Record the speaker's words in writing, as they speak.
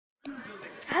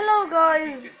Hello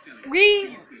guys,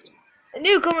 we a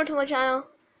newcomer to my channel.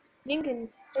 Link in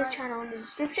his channel in the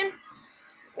description.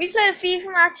 We played a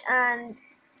FIFA match and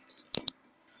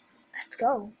let's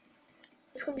go.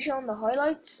 Just gonna be showing the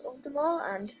highlights of them all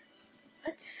and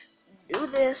let's do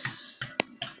this.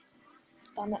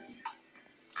 Damn it.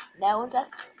 Now one sec.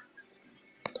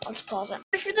 I'll just pause it.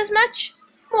 For this match,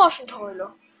 Martin Tyler,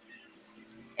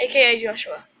 aka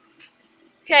Joshua.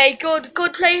 Okay, good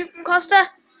play from Costa.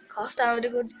 Costa with a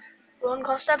good run.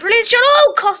 Costa, brilliant shot.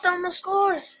 Oh, Costa almost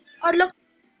scores. Hard luck.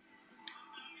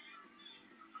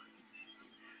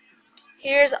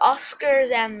 Here's Oscar's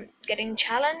getting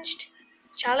challenged.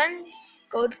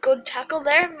 Good tackle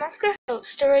there, Oscar. Oh,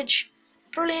 Sturridge,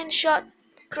 brilliant shot,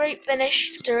 great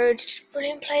finish. Sturridge,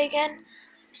 brilliant play again.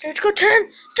 Sturridge, good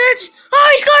turn. Sturridge, oh,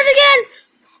 he scores again.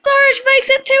 Sturridge makes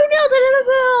it 2-0 to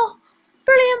Liverpool.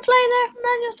 Brilliant play there from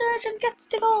Daniel Sturridge and gets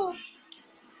the goal.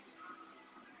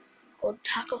 Good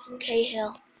tackle from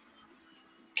Cahill.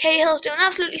 Cahill's doing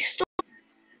absolutely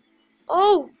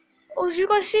Oh, did you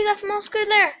guys see that from Oscar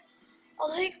there?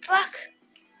 I'll take it back.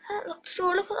 Look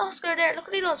at Oscar there. Look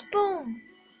what he does. Boom.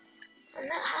 And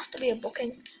that has to be a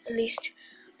booking, at least.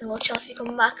 Now watch Chelsea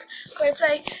come back. Great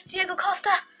play. Diego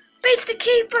Costa beats the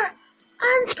keeper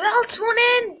and belts one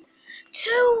in.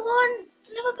 2-1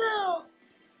 Liverpool.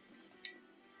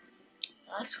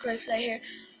 That's a great play here.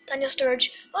 Daniel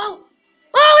Sturridge.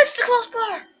 Oh, it's the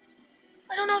crossbar.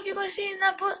 I don't know if you guys seen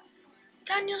that, but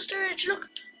Daniel Sturridge, look,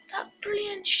 that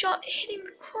brilliant shot hitting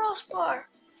the crossbar.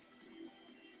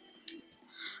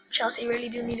 Chelsea really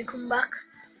do need to come back.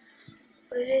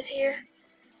 But it is here.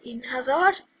 Eden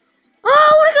Hazard.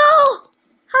 Oh, what a goal!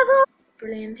 Hazard!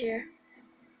 Brilliant here.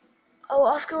 Oh,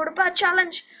 Oscar with a bad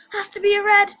challenge. Has to be a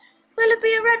red. Will it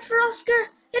be a red for Oscar?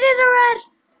 It is a red.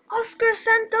 Oscar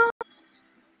sent off.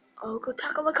 Oh, good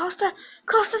tackle by Costa.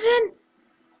 Costa's in.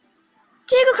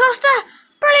 Diego Costa.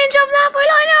 Brilliant job from the halfway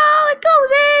line. Oh, it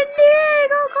goes in.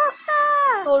 Diego Costa.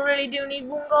 Oh, really do need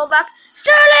one goal back.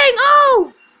 Sterling.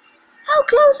 Oh, how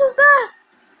close was that?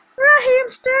 Raheem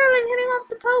Sterling hitting off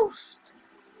the post.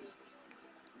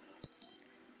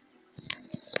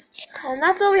 And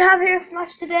that's all we have here for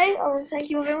match today. I want to thank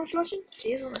you all very much for watching.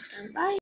 See you all next time. Bye.